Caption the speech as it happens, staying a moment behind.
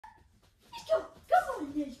Let's go. Come on,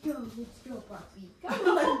 let's go. Let's go, puppy.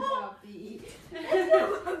 Come on, puppy. Let's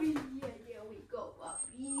go, puppy. Yeah, there we go,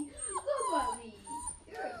 puppy. Go, puppy.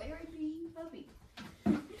 You're a very big puppy.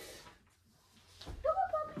 Come on,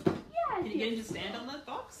 puppy. Yeah. Can you get him to stand on that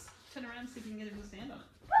box? Turn around and see if you can get him to stand on it.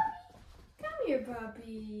 Puppy. Come here,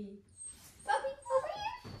 puppy. Puppy, over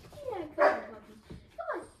here. Yeah, come on, puppy. Come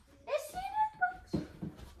on. Let's stand on the box.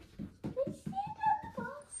 Let's stand on the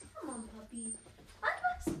box. Come on, puppy. On the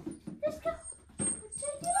box. Let's go. Let's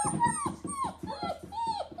take it on the box.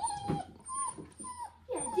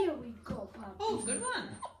 Yeah, there we go, puppy. Oh, good one.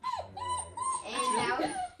 And That's really now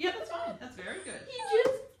good. Yeah, that's fine. That's very good. he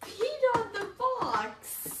just peed on the box.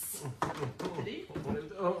 Did he?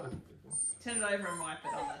 Oh. Turn it over and wipe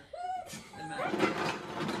it on the mat.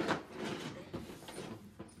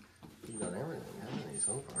 He's done everything, hasn't he,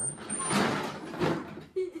 so far?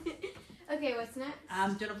 Okay, what's next? Do you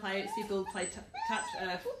want to play, see if we'll play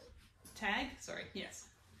tag? Sorry, yes.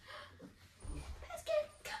 Pascale,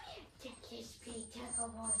 come here. Take this big tug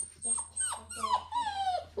of war. Yeah,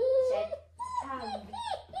 said tug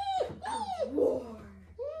of war.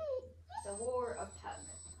 It's a war of tug.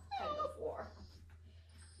 Tug of war.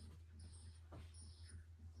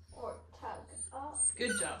 Or tug of.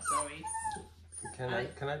 Good job, Zoe.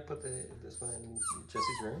 Can I put this one in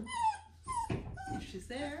Jessie's room? She's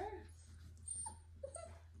there.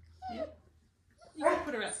 Yep. You can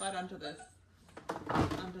put her outside under the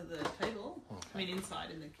table. Okay. I mean,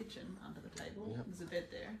 inside in the kitchen under the table. Yep. There's a bed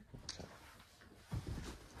there. Okay.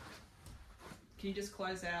 Can you just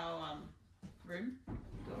close our room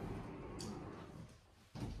door?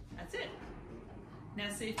 That's it. Now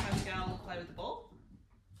see if Pascale will play with the ball.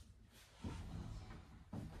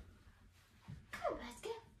 Come,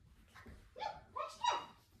 Pascale. Look, Pascale.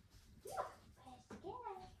 Look, Pascale.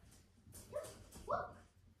 Look, look, look.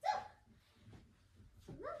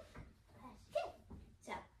 Look, Pascale. It's a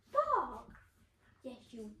ball. Yes,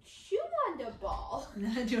 you shoot on the ball. Do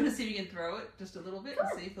you want to see if you can throw it just a little bit and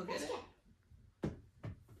see if he'll get it? Pascale.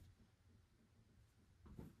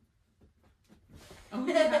 Oh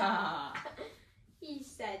yeah. He's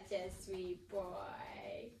such a sweet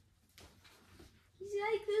boy. He's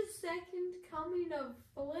like the second coming of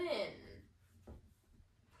Flynn.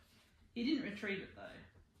 He didn't retrieve it though.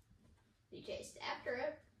 He chased after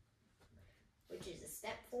it, which is a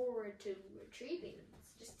step forward to retrieving.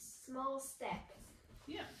 It's just a small step.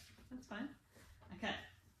 Yeah, that's fine. Okay.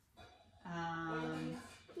 And he's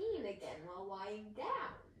peeing again while lying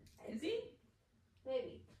down. Is he?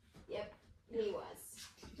 Maybe. Yep, he was.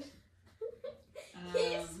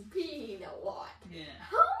 He's peeing a lot. Yeah.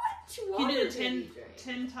 How much water Can you do did he drink?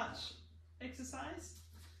 10 touch exercise?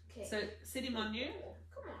 Okay. So sit him on you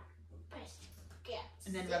Come on. Press. Get.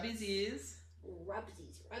 and then rub his ears.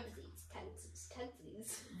 Rubsies, tugsies,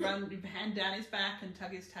 tugsies. Run your hand down his back and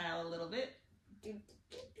tug his tail a little bit.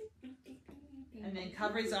 And then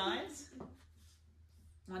cover his eyes.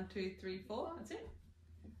 1, 2, 3, 4. That's it.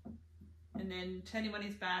 And then turn him on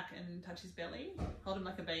his back and touch his belly. Hold him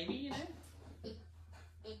like a baby, you know.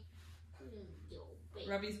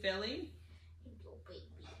 Rub his belly.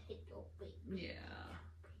 Yeah.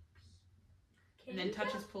 And then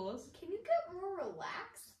touch his paws. Can you get more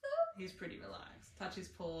relaxed though? He's pretty relaxed. Touch his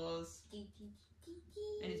paws and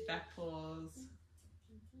his back paws.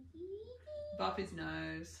 Bop his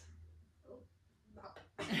nose.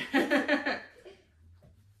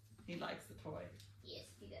 He likes the toy. Yes,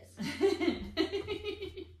 he does. She's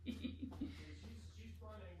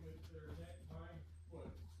running with her neck, hind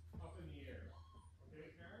foot up in the air. Okay,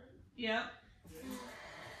 Karen? Yeah.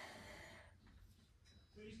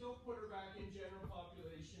 Please don't put her back in general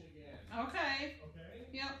population again. Okay. Okay?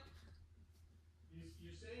 Yep.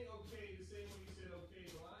 You're saying okay the same way you said okay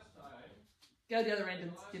the last time. Go the other end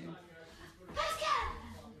and The last give him. time you actually put her Pascale! back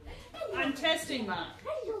in population. I'm testing, Mark.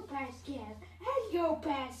 Hello, Pascale. Hello,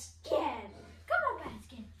 Pascale. Come on,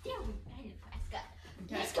 Pascale. There we go. Hello, Pascale.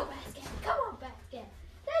 Okay. Let's go, Pascale. Come on, Pascale.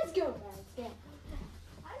 Let's go, Pascale.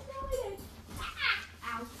 I'm going in.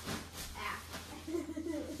 Ow. Ow.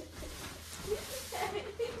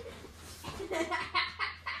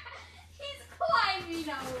 He's climbing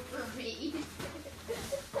over me.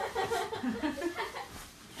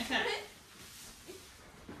 Okay.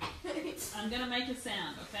 I'm gonna make a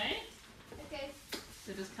sound, okay? Okay.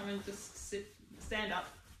 So just come and just stand up.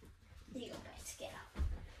 Here you go, Pascale.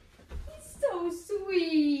 He's so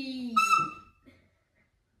sweet.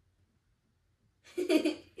 Hello,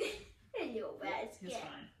 He's Pascale.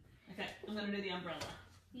 fine. Okay, I'm gonna do the umbrella.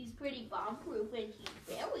 He's pretty bomb-proof and he's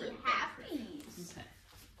very happy.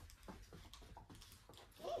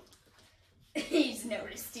 Okay. He's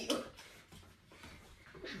noticed you.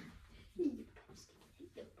 Hello,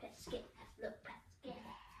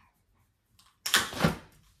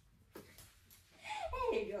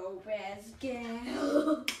 go,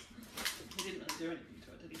 Pascal. He didn't really do anything to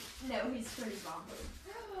it, did he? No, he's pretty wrong.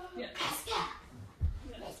 Yeah. Pascal,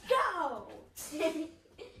 let's go.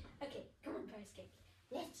 Okay, come on, Pascal.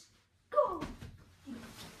 Let's go.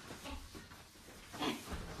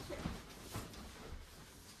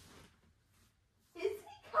 Is he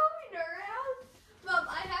coming around? Mom,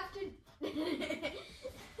 I have to.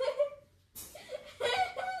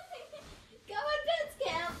 Come on,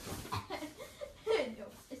 Pascal. No,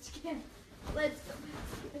 Pascal. Let's go,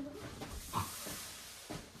 Pascal.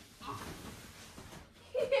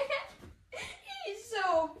 He's so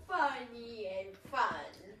funny and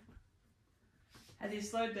fun. Has he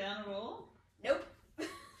slowed down at all? Nope.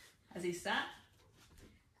 Has he sat?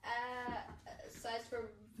 Size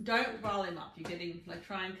for. Don't roll him up. You're getting, like,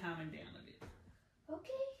 try and calm him down a bit.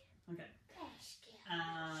 Okay. Okay.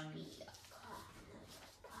 Pascal. Be a calm little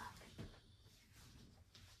puppy.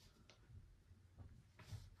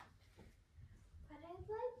 But I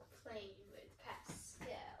like playing with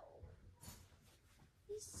Pascal.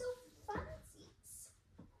 He's so funsies.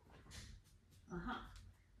 Uh-huh.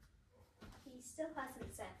 He still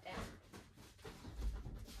hasn't sat down.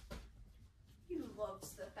 He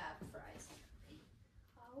loves the fab fries.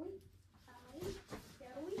 Owie, owie,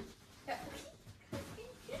 owie, owie.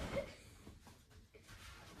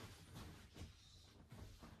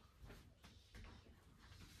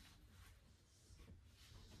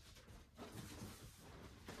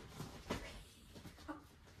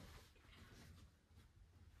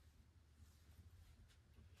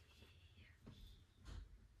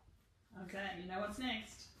 Okay, you know what's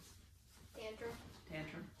next? Tantrum.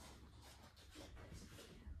 Tantrum.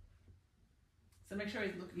 So make sure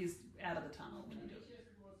he's out of the tunnel when you do it. She has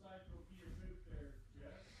to go outside to go pee your poop there,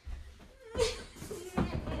 Jess.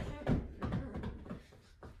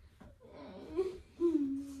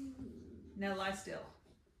 Now lie still.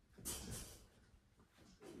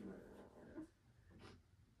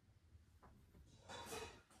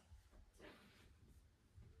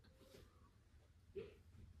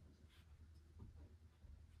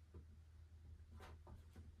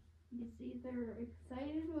 He's either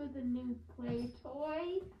excited with a new play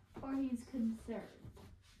toy or he's concerned.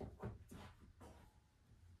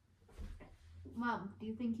 Mom, do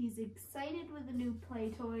you think he's excited with a new play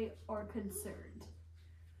toy or concerned?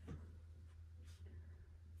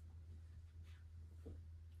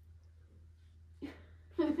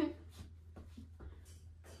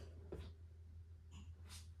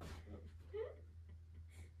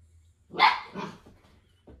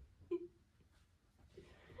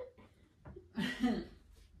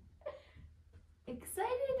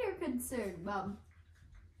 Excited or concerned, Mom?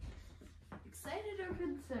 Excited or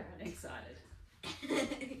concerned? Excited.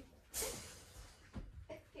 Okay,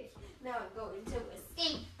 now I'm going to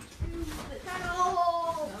escape the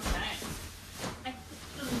tunnel. Okay. I'm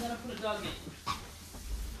gonna put a dog in.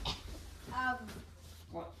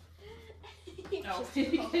 What? Oh, he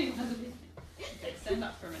came underneath. Okay, stand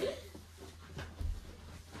up for a minute.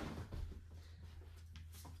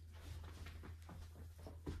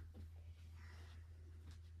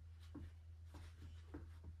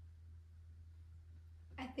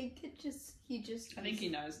 I think I think he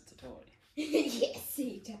knows it's a toy. Yes,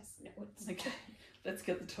 he does know it's Okay, let's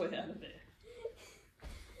get the toy out of there.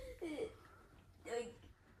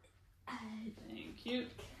 Thank you.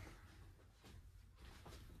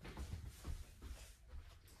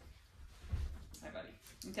 Hi, buddy.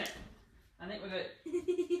 Okay, I think we're good.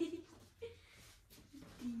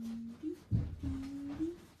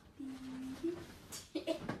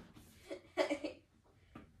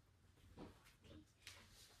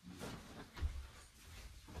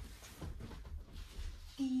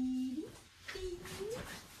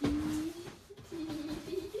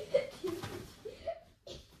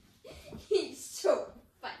 He's so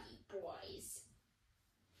funny, boys.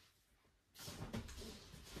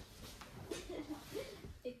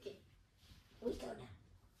 Okay, we go now.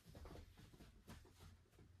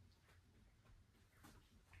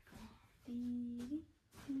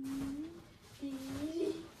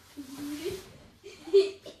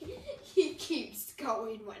 He keeps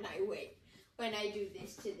going when I do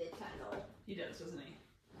this to the tunnel. He does, doesn't he?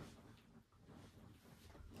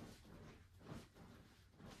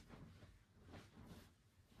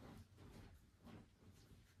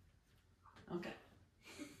 Okay.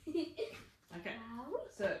 Okay.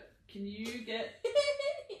 So, can you get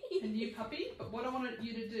a new puppy? But what I want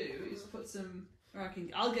you to do is put some. Or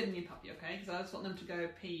I'll get a new puppy, okay? Because I just want them to go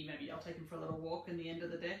pee. Maybe I'll take them for a little walk in the end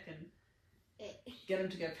of the deck and get them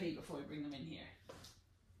to go pee before we bring them in here.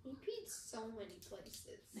 He peed so many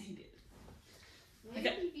places. He did. Maybe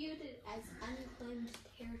Okay. he viewed it as unclaimed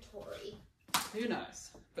territory. Tory. Who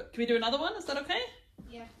knows? But can we do another one? Is that okay?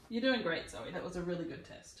 Yeah. You're doing great, Zoe. That was a really good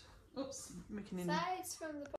test. Oops, making in. Sides from the